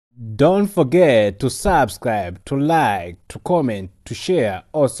Don't forget to subscribe, to like, to comment, to share,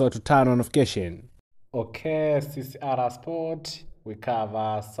 also to turn on notification. Okay, CCR Sport, we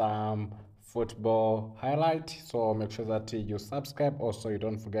cover some football highlight, so make sure that you subscribe. Also, you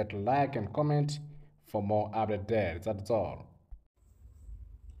don't forget to like and comment for more update there. That's all.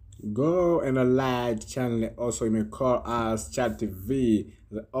 Go and like channel. Also, you may call us Chat TV,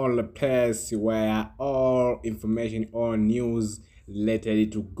 the only place where all information or news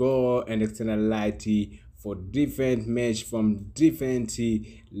related to goal and external light for different match from different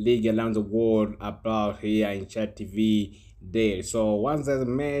league around the world about here in Chat TV there. So once there's a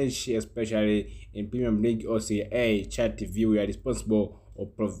match, especially in Premier League or CA, Chat TV, we are responsible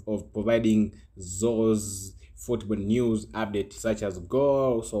of providing those football news updates such as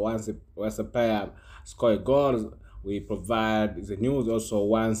goals. So once a player score a goal, we provide the news. Also,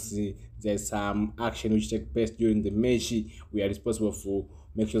 once there's some action which takes place during the match, we are responsible for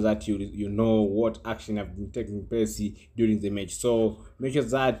make sure that you know what action have been taking place during the match. So make sure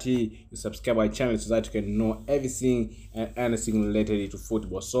that you subscribe our channel so that you can know everything and anything related to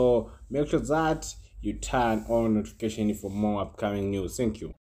football. So make sure that you turn on notification for more upcoming news. Thank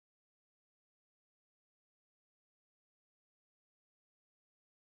you.